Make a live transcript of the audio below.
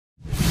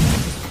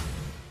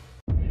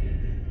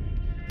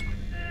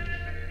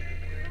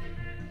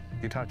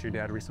You talked to your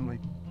dad recently?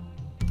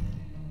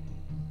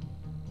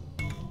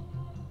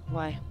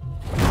 Why?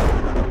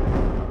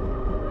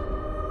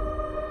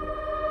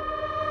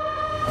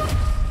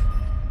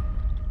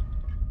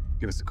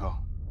 Give us a call.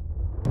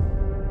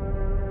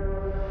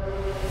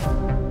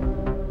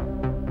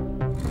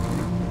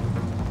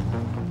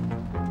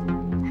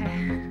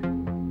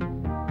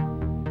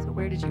 So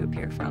where did you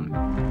appear from?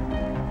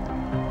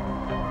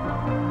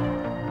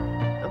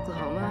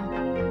 Oklahoma?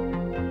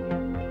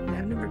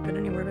 I've never been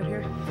anywhere but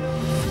here.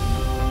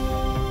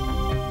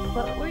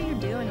 What were you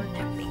doing with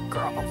that big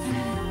girl?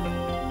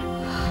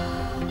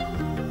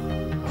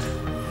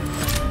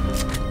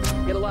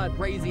 Get a lot of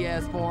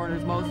crazy-ass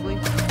foreigners, mostly.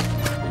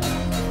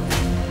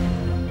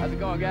 How's it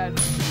going, guys?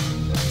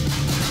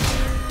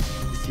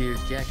 This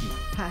here's Jackie.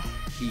 Hi.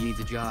 She needs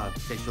a job.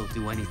 Says she'll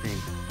do anything.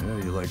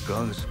 Yeah, you like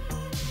guns?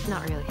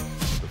 Not really.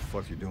 What the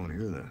fuck you doing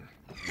here, then?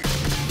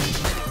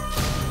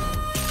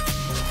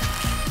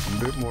 A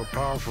bit more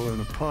powerful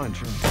than a punch,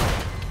 huh?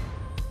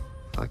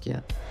 Fuck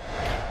yeah.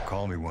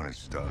 Call me when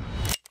it's done.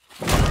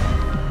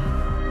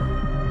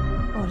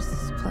 What is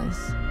this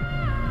place?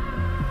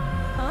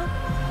 Huh?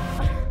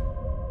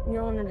 You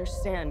don't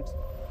understand.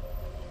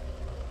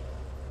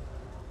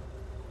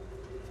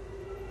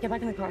 Get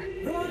back in the car.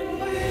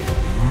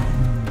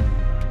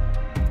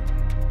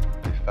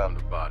 They found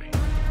the body.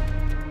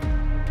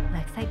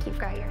 Looks like you've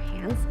got your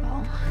hands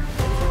full.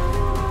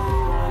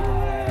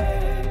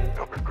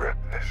 Don't regret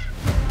this.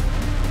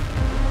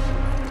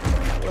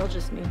 We'll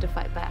just need to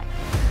fight back.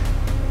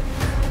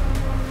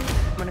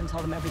 I'm gonna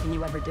tell them everything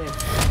you ever did.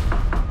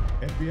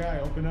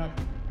 FBI, open up.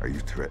 Are you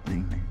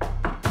threatening me?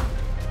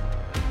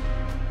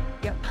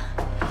 Yep.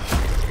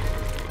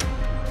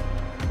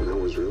 That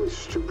was really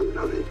stupid,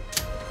 honey.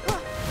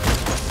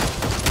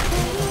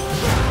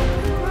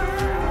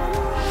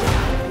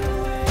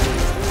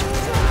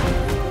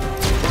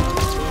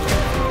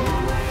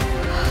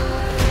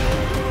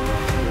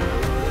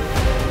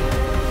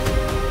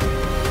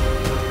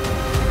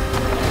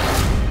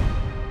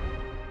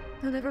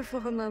 I'll never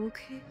fall in love,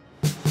 okay?